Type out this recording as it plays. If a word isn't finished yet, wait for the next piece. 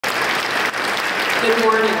Good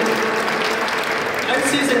morning. I'm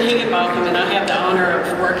Susan Higginbotham, and I have the honor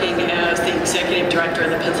of working as the Executive Director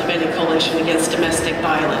of the Pennsylvania Coalition Against Domestic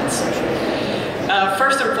Violence.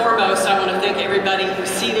 First and foremost, I want to thank everybody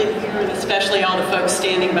who's seated here, and especially all the folks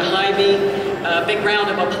standing behind me. A big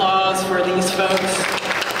round of applause for these folks.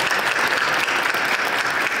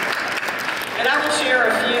 And I will share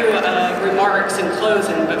a few remarks in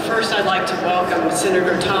closing, but first I'd like to welcome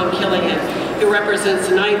Senator Tom Killion, who represents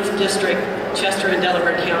the 9th District, Chester and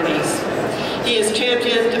Delaware counties. He has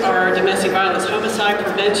championed our domestic violence homicide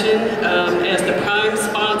prevention as the prime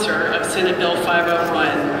sponsor of Senate Bill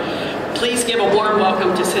 501. Please give a warm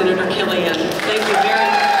welcome to Senator Killion. Thank you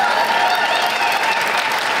very much.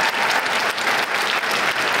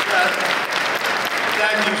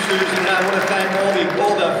 Thank you, Susan. I want to thank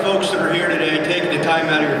all the folks that are here today, taking the time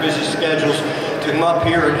out of your busy schedules to come up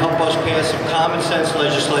here and help us pass some common sense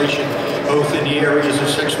legislation, both in the areas of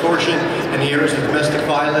extortion and the areas of domestic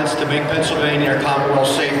violence, to make Pennsylvania and our Commonwealth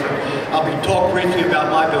safer. I'll be talking briefly about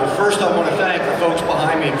my bill. First, I want to thank the folks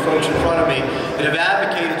behind me and folks in front of me that have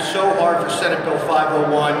advocated so hard for Senate Bill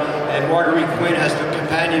 501, and Marguerite Quinn has the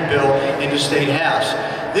companion bill in the State House.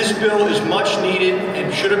 This bill is much needed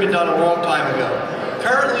and should have been done a long time ago.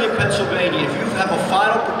 Currently in Pennsylvania, if you have a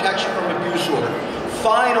final protection from abuse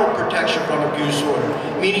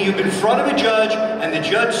order, meaning you've been in front of a judge and the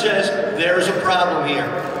judge says there's a problem here,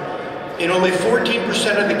 in only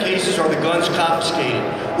 14% of the cases are the guns confiscated.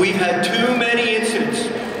 We've had too many incidents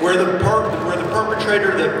where the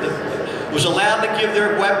perpetrator was allowed to give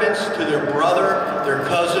their weapons to their brother, their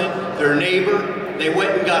cousin, their neighbor. They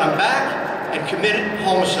went and got them back and committed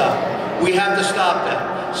homicide. We have to stop that.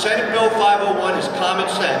 Senate Bill 501 is common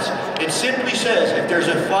sense. It simply says if there's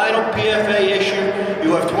a final PFA issue,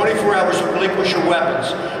 you have 24 hours to relinquish your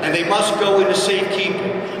weapons, and they must go into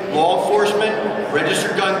safekeeping. Law enforcement,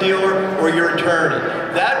 registered gun dealer, or your attorney.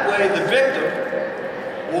 That way the victim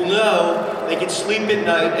will know they can sleep at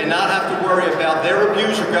night and not have to worry about their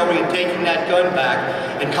abuser going and taking that gun back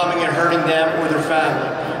and coming and hurting them or their family.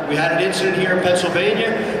 We had an incident here in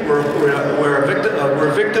Pennsylvania where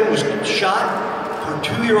a victim was shot. Her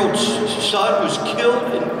 2-year-old son was killed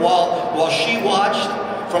while she watched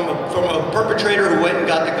from a perpetrator who went and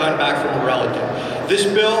got the gun back from a relative. This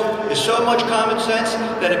bill is so much common sense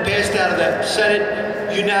that it passed out of the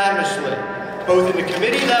Senate unanimously, both in the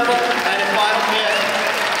committee level and in final passage.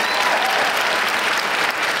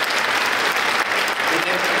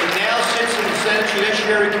 It now sits in the Senate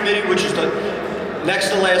Judiciary Committee, which is the next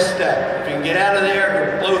to last step. If you can get out of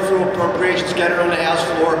there, blow through appropriations, get it on the House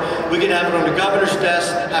floor, we can have it on the governor's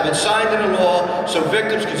desk, have it signed into law so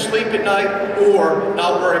victims can sleep at night or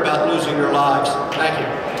not worry about losing their lives. Thank you.